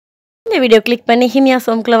இந்த video click பண்ணி ஹிமியாஸ்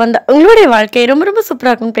ஹோம்க்குள்ள வந்த உங்களுடைய வாழ்க்கை ரொம்ப ரொம்ப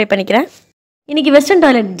சூப்பராக இருக்கும்னு ப்ரே பண்ணிக்கிறேன். இன்றைக்கி வெஸ்டர்ன்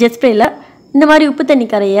டாய்லெட் ஜெட் ஸ்ப்ரேயில் இந்த மாதிரி உப்பு தண்ணி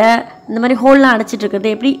கரையை இந்த மாதிரி ஹோல்லாம் அடைச்சிட்டு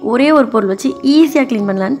இருக்கிறது எப்படி ஒரே ஒரு பொருள் வச்சு ஈஸியாக க்ளீன்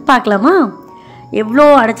பண்ணலான்னு பார்க்கலாமா? எவ்வளோ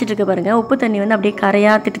அடைச்சிட்ருக்கு பாருங்கள். உப்பு தண்ணி வந்து அப்படியே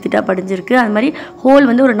கரையாக திட்டாக படிஞ்சிருக்கு. அது மாதிரி ஹோல்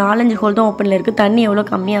வந்து ஒரு 4-5 ஹோல் தான் ஓப்பனில் இருக்குது. தண்ணி எவ்வளோ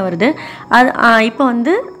கம்மியாக வருது. அது இப்போ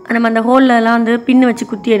வந்து நம்ம அந்த ஹோல்லலாம் வந்து பின்னு வச்சு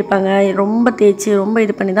குத்தி எடுப்பாங்க. ரொம்ப தேய்ச்சி ரொம்ப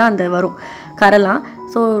இது பண்ணி தான் அந்த வரும் கரைலாம்.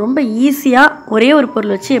 ஸோ ரொம்ப ஈஸியாக ஒரே ஒரு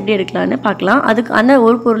பொருள் வச்சு எப்படி எடுக்கலான்னு பார்க்கலாம். அதுக்கு அந்த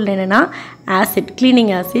ஒரு பொருள் என்னென்னா ஆசிட்,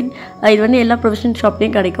 க்ளீனிங் ஆசிட். இது வந்து எல்லா ப்ரொஃபஷனல்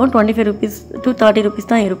ஷாப்லேயும் கிடைக்கும். 25 rupees to 30 rupees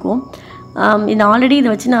தான் இருக்கும். இந்த ஆல்ரெடி இதை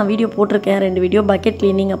வச்சு நான் வீடியோ போட்டிருக்கேன். 2 வீடியோ பக்கெட்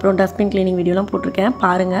க்ளீனிங் அப்புறம் டஸ்ட்பின் க்ளீனிங் வீடியோலாம் போட்டிருக்கேன்,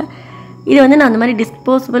 பாருங்கள். இது வந்து நான் அந்த மாதிரி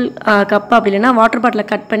டிஸ்போசபிள் கப் அப்படி இல்லைன்னா வாட்டர் பாட்டிலை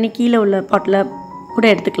கட் பண்ணி கீழே உள்ள பாட்டில் கூட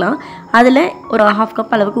எடுத்துக்கலாம். அதில் ஒரு 1/2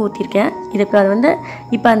 கப் அளவுக்கு ஊற்றிருக்கேன். இதுக்கு அது வந்து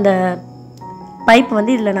இப்போ அந்த பைப்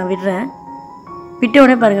வந்து இதில் நான் விடுறேன்.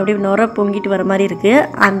 விட்டோடனே பாருங்கள் அப்படியே நுர பொங்கிட்டு வர மாதிரி இருக்குது.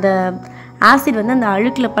 அந்த ஆசிட் வந்து அந்த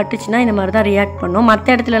அழுக்கில் பட்டுச்சுன்னா இந்த மாதிரி தான் ரியாக்ட் பண்ணும். மற்ற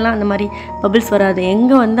இடத்துலலாம் அந்த மாதிரி பபிள்ஸ் வராது.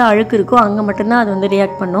 எங்கே வந்து அழுக்கு இருக்கோ அங்கே மட்டும்தான் அது வந்து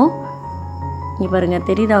ரியாக்ட் பண்ணும். இங்கே பாருங்கள்,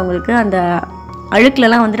 தெரியுதா உங்களுக்கு? அந்த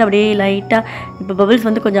அழுக்குலலாம் வந்துட்டு அப்படியே லைட்டாக இப்போ பபிள்ஸ்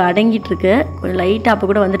வந்து கொஞ்சம் அடங்கிட்டுருக்கு. கொஞ்சம் லைட்டாக அப்போ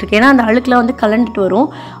கூட வந்துட்டுருக்கு. ஏன்னா அந்த அழுக்குலாம் வந்து கலண்டுட்டு வரும்.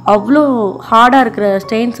 அவ்வளோ ஹார்டாக இருக்கிற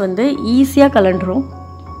ஸ்டெயின்ஸ் வந்து ஈஸியாக கலண்டுரும்.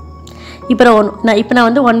 இப்போ நான்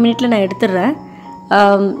வந்து 1 minute நான் எடுத்துடுறேன்.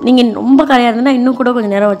 நீங்கள் ரொம்ப கரையாக இருந்ததுன்னா இன்னும் கூட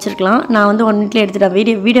கொஞ்சம் நேரம் வச்சுருக்கலாம். நான் வந்து 1 minute எடுத்துட்டேன்.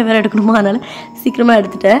 வீடியோ வேறு எடுக்கணுமா, அதனால் சீக்கிரமாக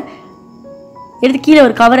எடுத்துட்டேன். எடுத்து கீழே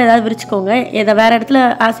ஒரு கவர் ஏதாவது விரிச்சிக்கோங்க. எதை வேறு இடத்துல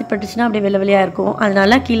ஆசிட் பட்டுச்சுன்னா அப்படியே வெள்ளையாக இருக்கும்.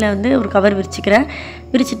 அதனால் கீழே வந்து ஒரு கவர்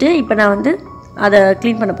விரிச்சிட்டு இப்போ நான் வந்து அதை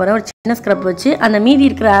க்ளீன் பண்ண போகிறேன். ஒரு சின்ன ஸ்க்ரப் வச்சு அந்த மீதி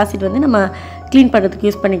இருக்கிற ஆசிட் வந்து நம்ம க்ளீன் பண்ணுறதுக்கு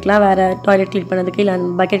யூஸ் பண்ணிக்கலாம். வேறு டாய்லெட் க்ளீன் பண்ணுறதுக்கு இல்லை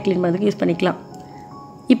பக்கெட் க்ளீன் பண்ணுறதுக்கு யூஸ் பண்ணிக்கலாம்.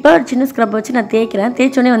 இப்போ ஒரு சின்ன ஸ்க்ரப் வச்சு நான் தேய்க்கிறேன்.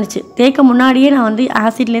 தேய்ச்சோடனே வந்துச்சு. தேய்க்க முன்னாடியே நான் வந்து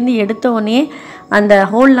ஆசிட்லேருந்து எடுத்தோடனே அந்த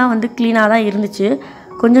ஹோல்லாம் வந்து க்ளீனாக தான் இருந்துச்சு.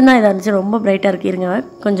 கொஞ்சம் தான் இதாக இருந்துச்சு. ரொம்ப ப்ரைட்டாக இருக்குது. இருங்க,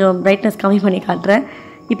 கொஞ்சம் ப்ரைட்னஸ் கம்மி பண்ணி காட்டுறேன்.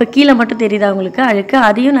 இப்போ கீழே மட்டும் தெரியுதா உங்களுக்கு அழுக்கு?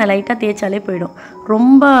 அதையும் நான் லைட்டாக தேய்ச்சாலே போயிடும்.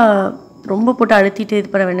 ரொம்ப போட்டு அழுத்திட்டு இது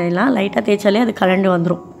பண்ண வேண்டியலாம். லைட்டாக தேய்ச்சாலே அது கலண்டு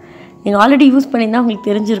வந்துடும். நீங்கள் ஆல்ரெடி யூஸ் பண்ணியிருந்தால் உங்களுக்கு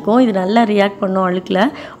தெரிஞ்சிருக்கும். இது நல்லா ரியாக்ட் பண்ணும் அழுக்கில்.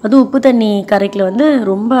 அதுவும் உப்பு தண்ணி கரைக்கில் வந்து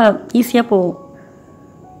ரொம்ப ஈஸியாக போகும்.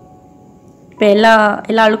 இப்போ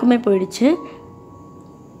எல்லா அழுக்குமே போயிடுச்சு.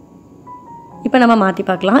 இப்போ நம்ம மாற்றி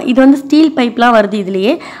பார்க்கலாம். இது வந்து ஸ்டீல் பைப்லாம் வருது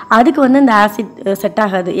இதுலேயே. அதுக்கு வந்து இந்த ஆசிட் செட்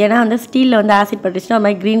ஆகாது. ஏன்னா வந்து ஸ்டீலில் வந்து ஆசிட் பட்டுச்சுன்னா அது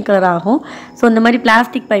மாதிரி க்ரீன் கலர் ஆகும். ஸோ இந்த மாதிரி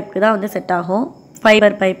பிளாஸ்டிக் பைப்புக்கு தான் வந்து செட் ஆகும்.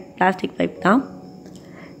 ஃபைபர் பைப், பிளாஸ்டிக் பைப் தான்.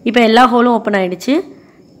 இப்போ எல்லா ஹோலும் ஓப்பன் ஆகிடுச்சு.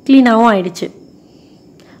 க்ளீனாகவும் ஆகிடுச்சு.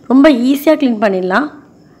 ரொம்ப ஈஸியாக க்ளீன் பண்ணிடலாம்.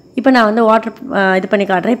 இப்போ நான் வந்து வாட்டர் இது பண்ணி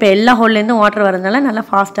காட்டுறேன். இப்போ எல்லா ஹோல்லேருந்தும் வாட்டர் வரதுனால நல்லா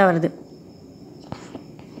ஃபாஸ்ட்டாக வருது.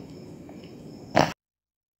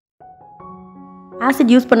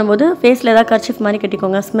 ஆசிட் யூஸ் பண்ணும்போது ஃபேஸில் ஏதாவது கர்ச்சிஃப் மாதிரி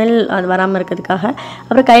கட்டிக்கோங்க, ஸ்மெல் அது வராமல் இருக்கிறதுக்காக.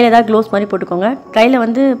 அப்புறம் கையில் ஏதாவது க்ளோஸ் மாதிரி போட்டுக்கோங்க. கையில்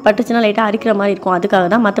வந்து பட்டுச்சுன்னா லைட்டாக அரிக்கிற மாதிரி இருக்கும், அதுக்காக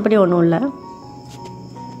தான். மற்றபடி ஒன்றும் இல்லை.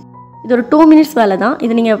 இது ஒரு 2 minutes வேலை தான்.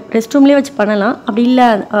 இது நீங்கள் ரெஸ்ட் ரூம்லேயே வச்சு பண்ணலாம். அப்படி இல்லை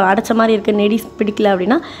அடைச்ச மாதிரி இருக்குது, நெடிஸ் பிடிக்கல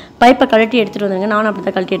அப்படின்னா பைப்பை கழட்டி எடுத்துகிட்டு வந்துடுங்க. நானும் அப்படி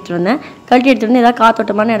தான் கழட்டி எடுத்துகிட்டு வந்தேன். கழட்டி எடுத்துகிட்டு வந்து ஏதாவது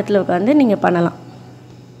காத்தோட்டமான இடத்துல உட்காந்து நீங்கள் பண்ணலாம்.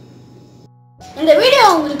 இந்த வீடியோ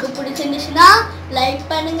உங்களுக்கு பிடிச்சிருந்துச்சுன்னா லைக்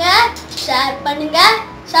பண்ணுங்கள், ஷேர் பண்ணுங்கள்,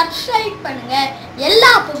 சப்ஸ்கிரைப் பண்ணுங்க.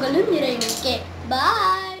 எல்லா புகழும் இறைவனுக்கே. பாய்.